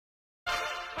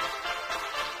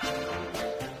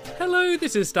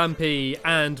this is Stampy,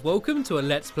 and welcome to a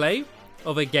Let's Play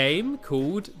of a game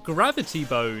called Gravity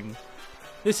Bone.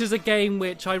 This is a game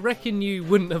which I reckon you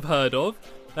wouldn't have heard of,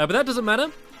 but that doesn't matter.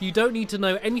 You don't need to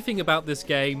know anything about this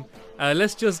game.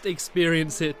 Let's just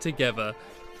experience it together.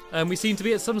 We seem to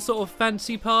be at some sort of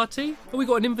fancy party. Oh, we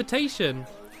got an invitation.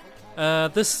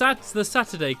 The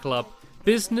Saturday Club.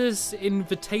 Business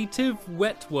Invitative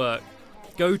Wet Work.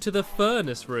 Go to the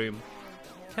furnace room.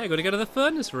 Okay, got to go to the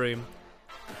furnace room.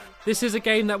 This is a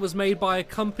game that was made by a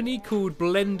company called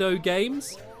Blendo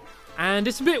Games. And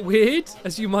it's a bit weird,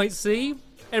 as you might see.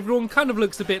 Everyone kind of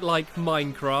looks a bit like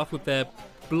Minecraft with their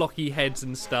blocky heads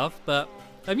and stuff. But,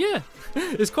 yeah,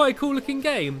 it's quite a cool looking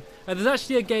game. There's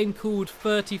actually a game called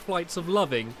 30 Flights of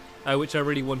Loving, which I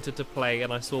really wanted to play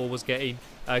and I saw was getting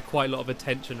quite a lot of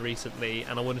attention recently,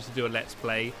 and I wanted to do a Let's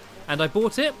Play. And I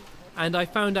bought it, and I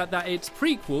found out that its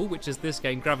prequel, which is this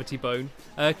game, Gravity Bone,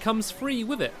 comes free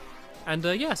with it. And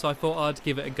yeah, so I thought I'd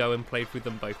give it a go and play through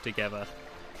them both together.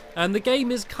 And the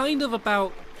game is kind of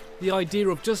about the idea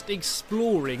of just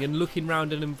exploring and looking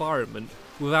around an environment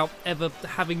without ever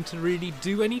having to really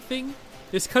do anything.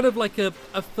 It's kind of like a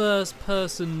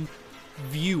first-person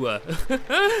viewer.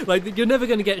 Like, you're never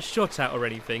going to get shot at or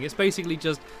anything. It's basically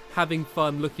just having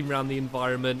fun, looking around the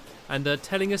environment and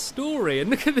telling a story. And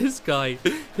look at this guy.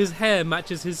 His hair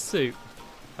matches his suit.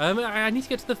 I need to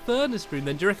get to the furnace room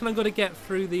then. Do you reckon I've got to get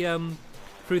through the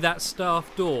through that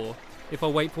staff door if I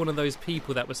wait for one of those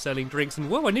people that were selling drinks? And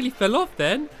whoa, I nearly fell off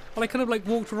then. And I kind of like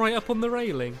walked right up on the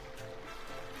railing.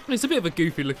 It's a bit of a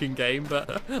goofy looking game, but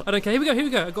I don't care. Here we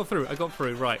go. I got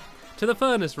through. Right. To the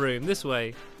furnace room, this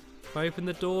way. Can I open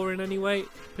the door in any way?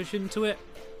 Push into it.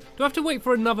 Do I have to wait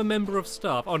for another member of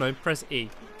staff? Oh no, press E.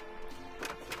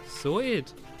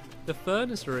 Sorted. The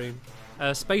furnace room.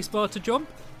 Spacebar to jump.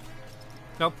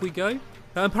 Up we go.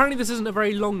 Apparently this isn't a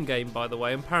very long game, by the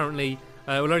way. Apparently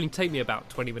it will only take me about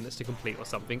 20 minutes to complete or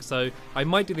something, so I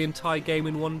might do the entire game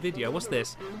in one video. What's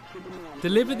this?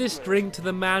 Deliver this drink to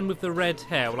the man with the red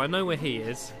hair. Well, I know where he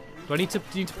is. Do I need to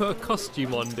put a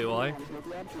costume on, do I?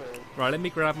 Right, let me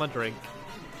grab my drink.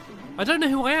 I don't know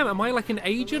who I am. Am I like an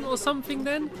agent or something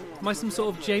then? Am I some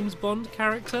sort of James Bond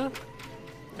character?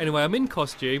 Anyway, I'm in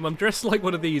costume. I'm dressed like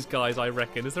one of these guys, I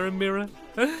reckon. Is there a mirror?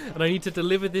 And I need to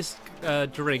deliver this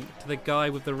drink to the guy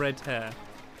with the red hair.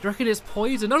 Do you reckon it's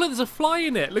poison? Oh, look, there's a fly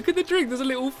in it. Look at the drink. There's a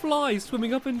little fly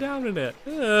swimming up and down in it.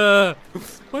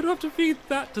 Why do I have to feed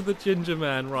that to the ginger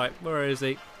man? Right, where is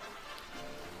he?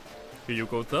 Here you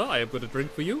go, sir. I have got a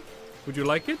drink for you. Would you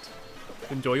like it?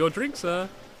 Enjoy your drink, sir.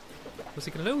 What's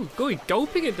he going to do? Oh, he's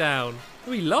gulping it down.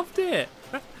 Oh, he loved it.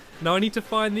 Now I need to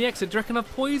find the exit. Do you reckon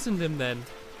I've poisoned him then?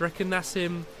 Do you reckon that's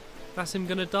him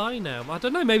gonna die now? I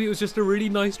don't know, maybe it was just a really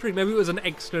nice drink. Maybe it was an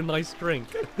extra nice drink.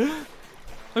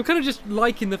 I'm kind of just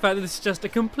liking the fact that this is just a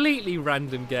completely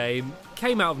random game.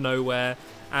 Came out of nowhere,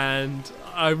 and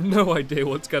I have no idea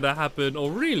what's gonna happen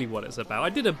or really what it's about. I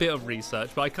did a bit of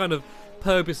research, but I kind of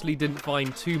purposely didn't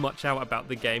find too much out about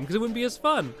the game because it wouldn't be as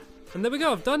fun. And there we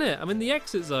go, I've done it. I'm in the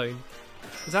exit zone.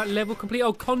 Is that level complete?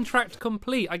 Oh, contract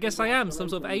complete. I guess I am some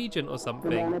sort of agent or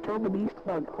something. The Manitoba Beast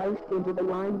Bug placed into the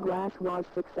line glass was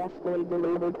successfully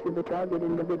delivered to the target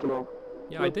individual.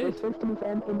 Yeah, I did. With persistence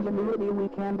and ingenuity, we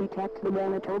can detect the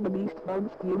Manitoba Beast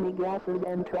Bug's puny gases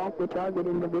and track the target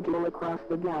individual across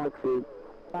the galaxy.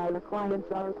 Our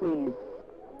clients are pleased.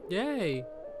 Yay.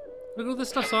 Look at all this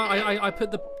stuff. So I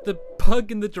put the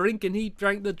bug in the drink and he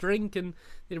drank the drink and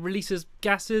it releases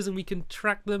gases and we can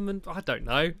track them and I don't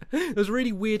know. It was a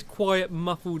really weird, quiet,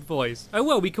 muffled voice. Oh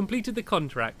well, we completed the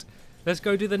contract. Let's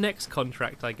go do the next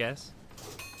contract, I guess.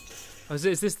 Oh,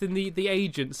 is this in the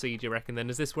agency, do you reckon then?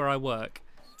 Is this where I work?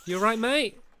 You alright,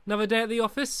 mate? Another day at the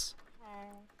office?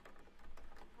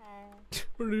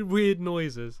 Really weird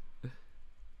noises.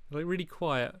 Like really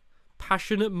quiet.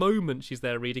 Passionate moment she's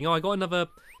there reading. Oh, I got another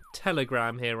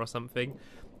telegram here or something.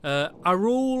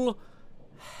 Arul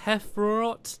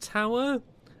Hefrot Tower,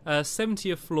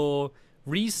 70th floor,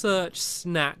 research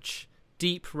snatch,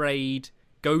 deep raid,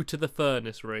 go to the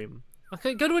furnace room.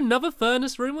 Okay, go to another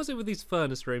furnace room? What's it with these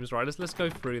furnace rooms? Right, let's go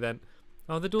through then.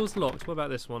 Oh, the door's locked. What about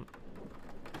this one?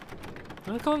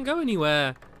 I can't go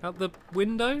anywhere. Out the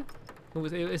window? Oh,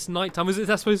 it's night time. Is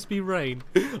that supposed to be rain?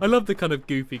 I love the kind of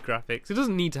goofy graphics. It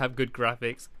doesn't need to have good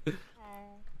graphics.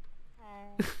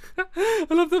 I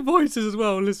love the voices as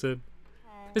well, listen.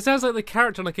 It sounds like the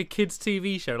character on like a kid's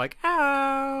TV show, like,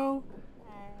 ow!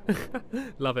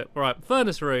 Love it. Right,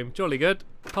 furnace room, jolly good.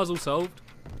 Puzzle solved.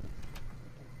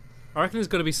 I reckon there's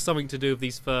got to be something to do with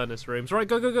these furnace rooms. Right,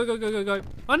 go.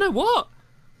 I know what!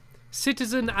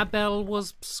 Citizen Abel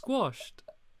was squashed.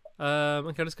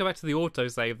 Okay, let's go back to the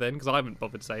autosave then, because I haven't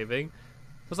bothered saving.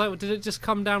 was like, did it just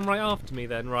come down right after me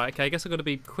then? Right, okay, I guess I've got to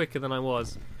be quicker than I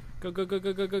was. Go, go, go,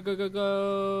 go, go, go, go, go,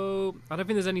 go. I don't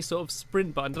think there's any sort of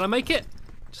sprint button. Did I make it?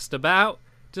 Just about.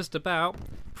 Just about.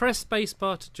 Press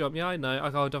spacebar to jump. Yeah, I know.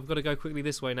 Oh, I've got to go quickly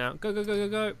this way now. Go, go, go, go,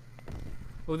 go.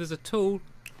 Oh, there's a tool.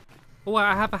 Oh,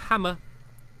 I have a hammer.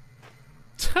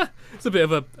 It's a bit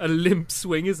of a limp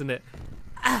swing, isn't it?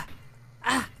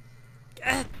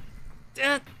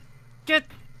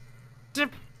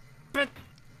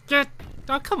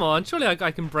 Oh, come on. Surely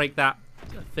I can break that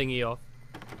thingy off.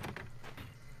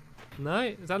 No?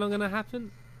 Is that not going to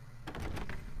happen?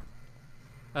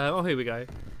 Oh, here we go.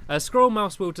 Scroll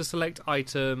mouse wheel to select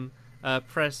item.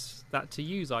 Press that to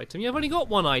use item. Yeah, I've only got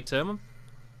one item.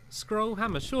 Scroll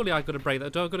hammer. Surely I've got to break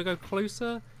that. Do I got to go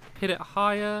closer? Hit it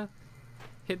higher?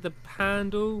 Hit the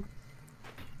handle?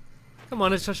 Come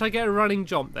on, should I get a running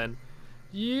jump then?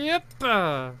 Yep.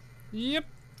 Yep.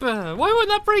 Why won't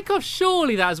that break off?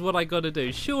 Surely that is what I got to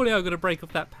do. Surely I've got to break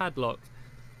off that padlock.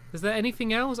 Is there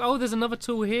anything else? Oh, there's another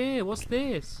tool here. What's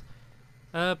this?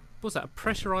 What's that? A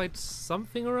pressurized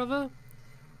something or other?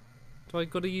 Do I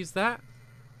got to use that?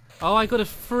 Oh, I got to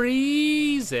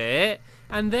freeze it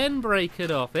and then break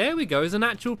it off. There we go. It's an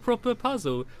actual proper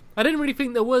puzzle. I didn't really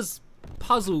think there was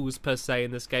puzzles per se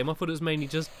in this game. I thought it was mainly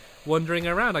just wandering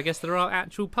around. I guess there are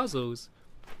actual puzzles.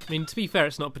 I mean, to be fair,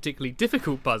 it's not a particularly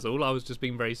difficult puzzle. I was just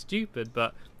being very stupid,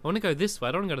 but I want to go this way.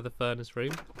 I don't want to go to the furnace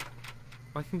room.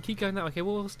 I can keep going that way. Okay,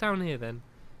 well, what's down here then?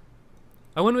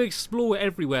 I want to explore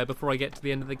everywhere before I get to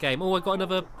the end of the game. Oh, I got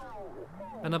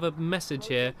another message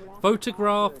here.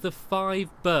 Photograph the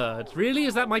 5 birds. Really?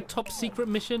 Is that my top secret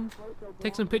mission?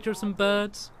 Take some picture of some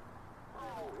birds.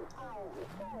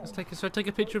 Should I take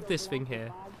a picture of this thing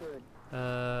here?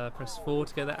 Press 4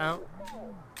 to get that out.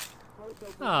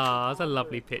 Ah, that's a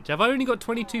lovely picture. Have I only got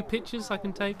 22 pictures I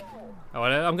can take? Oh,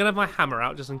 I'm going to have my hammer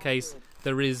out just in case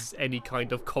there is any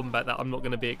kind of combat that I'm not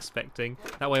going to be expecting.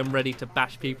 That way I'm ready to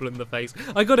bash people in the face.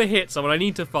 I got to hit someone. I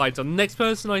need to find someone. Next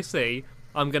person I see,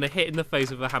 I'm going to hit in the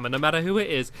face with a hammer, no matter who it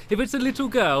is. If it's a little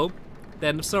girl,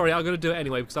 then sorry, I'm going to do it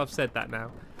anyway because I've said that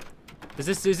now. Is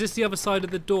this the other side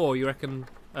of the door you reckon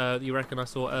I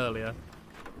saw earlier?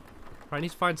 Right, I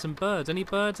need to find some birds. Any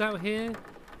birds out here?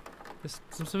 There's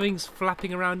some things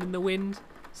flapping around in the wind.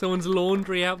 Someone's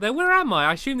laundry out there. Where am I?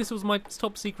 I assume this was my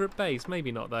top secret base.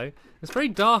 Maybe not, though. It's very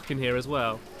dark in here as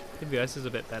well. Maybe this is a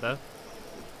bit better.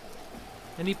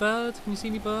 Any birds? Can you see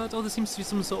any birds? Oh, there seems to be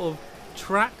some sort of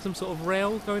track, some sort of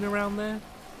rail going around there.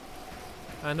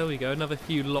 And there we go. Another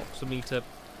few locks for me to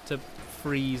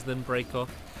freeze, then break off.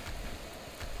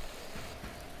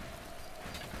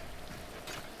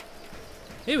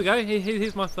 Here we go.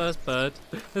 Here's my first bird.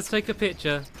 Let's take a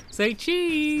picture. Say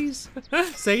cheese.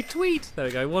 Say tweet. There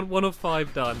we go. One of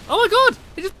 5 done. Oh my god!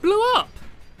 It just blew up.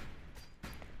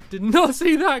 Did not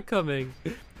see that coming.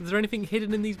 Is there anything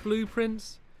hidden in these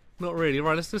blueprints? Not really.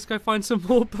 Right, let's just go find some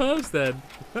more birds then.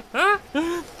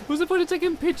 What's the point of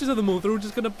taking pictures of them all? They're all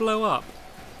just going to blow up.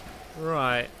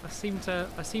 Right. I seem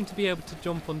to be able to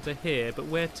jump onto here, but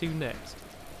where to next?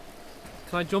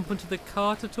 Can I jump onto the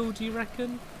cart at all? Do you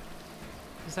reckon?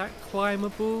 Is that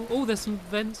climbable? Oh, there's some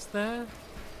vents there.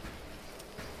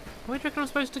 Where do you reckon I'm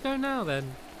supposed to go now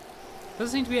then?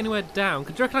 Doesn't seem to be anywhere down.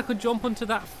 Do you reckon I could jump onto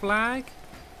that flag?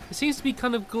 It seems to be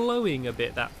kind of glowing a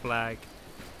bit, that flag.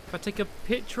 If I take a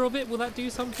picture of it, will that do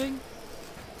something?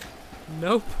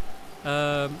 Nope.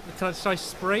 Should I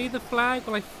spray the flag?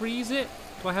 Will I freeze it?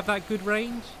 Do I have that good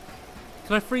range?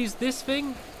 Can I freeze this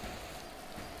thing?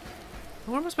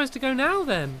 Where am I supposed to go now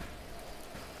then?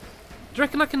 Do you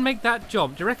reckon I can make that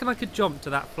jump? Do you reckon I could jump to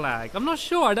that flag? I'm not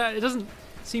sure. It doesn't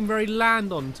seem very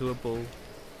land-on-to-able.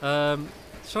 Shall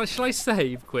I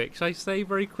save quick? Shall I save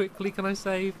very quickly? Can I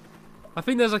save? I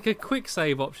think there's like a quick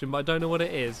save option, but I don't know what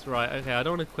it is. Right, okay, I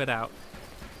don't want to quit out.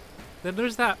 Then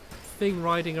there's that thing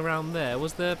riding around there.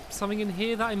 Was there something in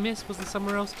here that I missed? Was there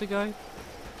somewhere else to go?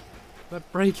 Did I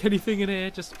break anything in here?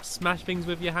 Just smash things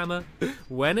with your hammer?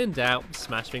 When in doubt,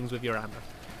 smash things with your hammer.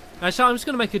 Actually, I'm just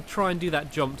going to try and do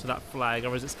that jump to that flag,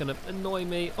 or is it going to annoy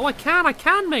me? Oh, I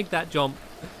can make that jump.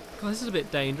 God, this is a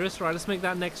bit dangerous. Right, let's make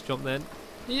that next jump then.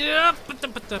 Yep.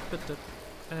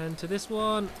 And to this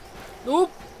one. Oh,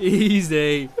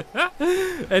 easy.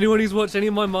 Anyone who's watched any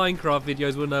of my Minecraft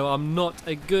videos will know I'm not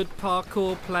a good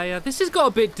parkour player. This has got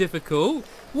a bit difficult.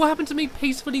 What happened to me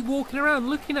peacefully walking around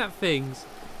looking at things?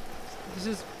 This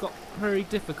has got very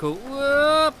difficult.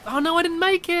 Whoa. Oh no, I didn't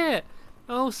make it.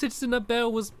 Oh, Citizen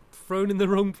Abel was thrown in the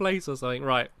wrong place or something.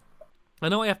 Right. I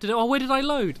know what I have to do. Oh, where did I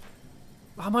load?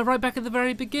 Oh, am I right back at the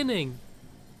very beginning?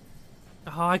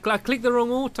 Oh, I clicked the wrong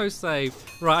autosave.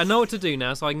 Right, I know what to do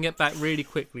now, so I can get back really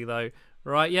quickly, though.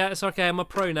 Right, yeah, it's okay. I'm a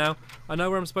pro now. I know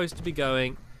where I'm supposed to be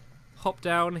going. Hop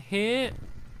down here,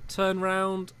 turn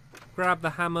round, grab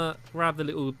the hammer, grab the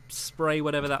little spray,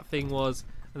 whatever that thing was,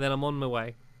 and then I'm on my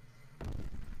way.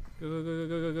 Go, go, go,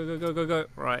 go, go, go, go, go, go.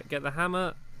 Right, get the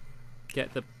hammer,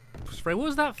 get the spray. What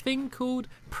was that thing called?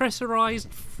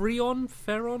 Pressurized Ferron,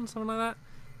 something like that?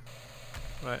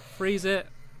 Right, freeze it,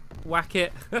 whack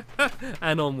it,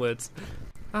 and onwards.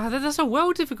 That's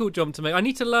a difficult jump to make. I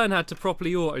need to learn how to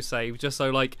properly autosave, just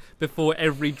so like before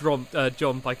every jump I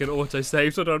can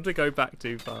autosave, so I don't have to go back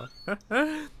too far.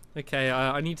 Okay,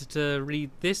 I needed to read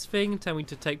this thing. Tell me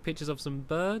to take pictures of some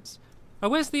birds. Oh,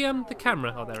 where's the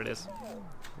camera? Oh, there it is.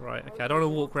 Right. Okay, I don't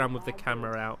want to walk around with the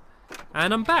camera out.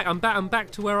 And I'm back. I'm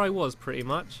back to where I was pretty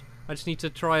much. I just need to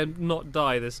try and not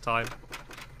die this time.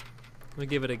 Let me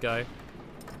give it a go.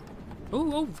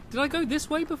 Oh, did I go this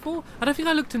way before? I don't think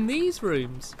I looked in these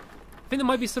rooms. I think there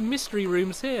might be some mystery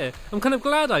rooms here. I'm kind of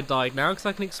glad I died now because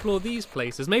I can explore these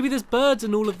places. Maybe there's birds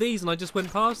in all of these and I just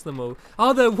went past them all.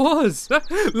 Oh, there was!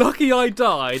 Lucky I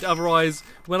died. Otherwise,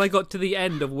 when I got to the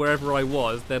end of wherever I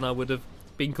was, then I would have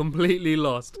been completely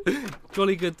lost.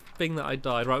 Jolly good thing that I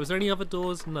died. Right, was there any other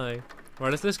doors? No.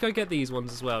 Right, let's go get these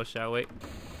ones as well, shall we?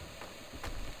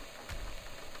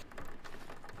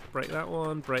 Break that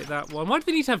one, break that one. Why do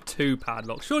they need to have two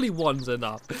padlocks? Surely one's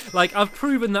enough. Like, I've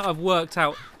proven that I've worked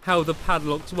out how the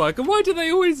padlocks work. And why do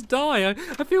they always die?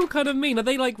 I feel kind of mean. Are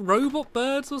they like robot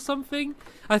birds or something?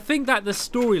 I think that the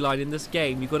storyline in this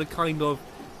game, you've got to kind of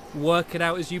work it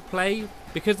out as you play.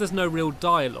 Because there's no real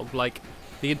dialogue, like,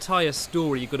 the entire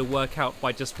story you've got to work out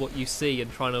by just what you see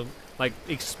and trying to like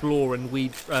explore and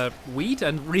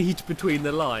read between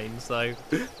the lines. So,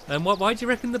 and why do you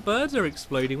reckon the birds are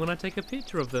exploding when I take a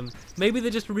picture of them? Maybe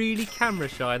they're just really camera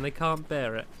shy and they can't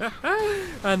bear it.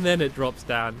 And then it drops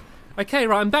down. Okay,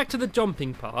 right, I'm back to the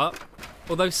jumping part.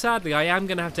 Although sadly, I am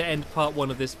going to have to end part 1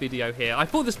 of this video here. I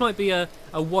thought this might be a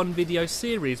one video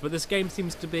series, but this game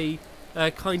seems to be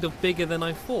kind of bigger than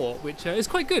I thought, which is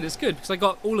quite good. It's good because I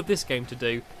got all of this game to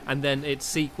do, and then its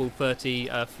sequel, 30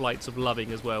 Flights of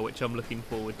Loving as well, which I'm looking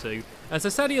forward to. So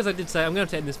sadly, as I did say, I'm going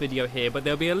to end this video here, but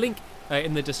there'll be a link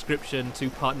in the description to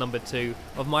part number 2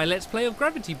 of my Let's Play of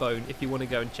Gravity Bone if you want to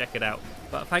go and check it out.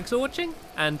 But thanks for watching,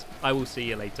 and I will see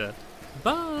you later.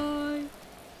 Bye!